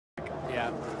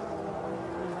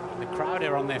crowd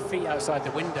are on their feet outside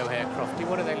the window here, Crofty.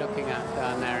 What are they looking at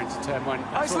down there into turn one?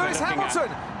 It's Lewis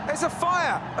Hamilton. There's a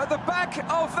fire at the back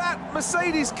of that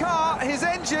Mercedes car. His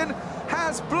engine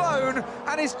has blown,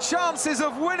 and his chances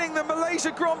of winning the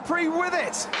Malaysia Grand Prix with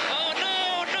it. Oh, no!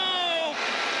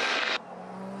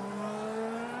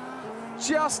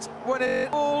 Just when it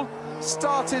all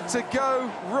started to go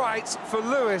right for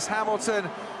Lewis Hamilton,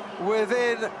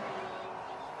 within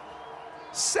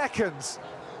seconds,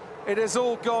 it has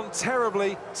all gone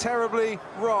terribly, terribly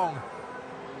wrong.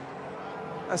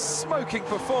 A smoking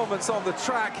performance on the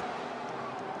track,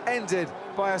 ended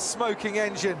by a smoking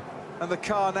engine, and the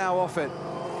car now off it.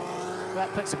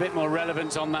 That puts a bit more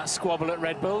relevance on that squabble at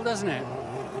Red Bull, doesn't it?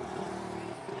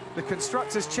 The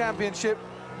Constructors' Championship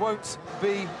won't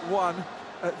be won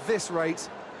at this rate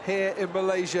here in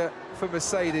Malaysia for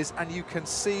Mercedes, and you can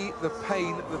see the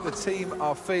pain that the team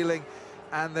are feeling,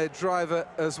 and their driver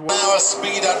as well. Now a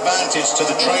speed advantage to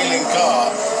the trailing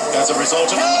car as a result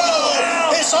of...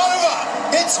 Oh! It's over!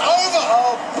 It's over!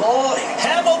 Oh, boy.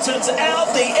 Hamilton's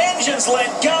out. The engine's let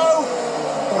go.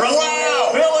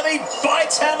 Reliability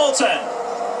bites Hamilton.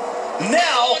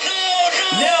 Now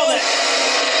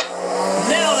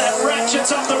that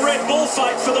ratchets up the Red Bull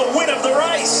fight for the win of the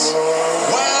race.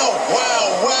 Wow, wow,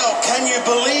 wow. Can you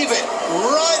believe it?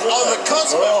 Right on the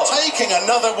cusp of taking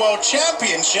another world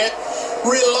championship,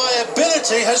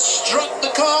 reliability has struck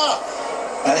the car.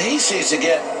 And he seems to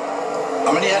get...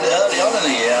 I mean, he had it early on in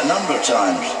the year a number of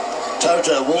times.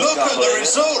 Toto walked Look up at the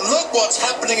result. Look what's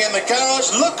happening in the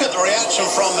garage. Look at the reaction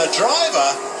from the driver.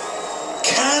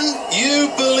 Can you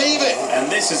believe it? And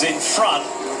this is in front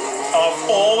of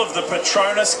all of the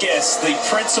Petronas guests, the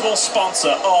principal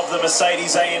sponsor of the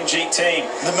Mercedes-AMG team.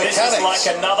 This is like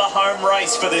another home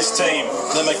race for this team.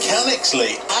 The mechanics,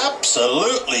 Lee,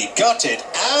 absolutely gutted,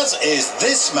 as is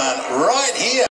this man right here.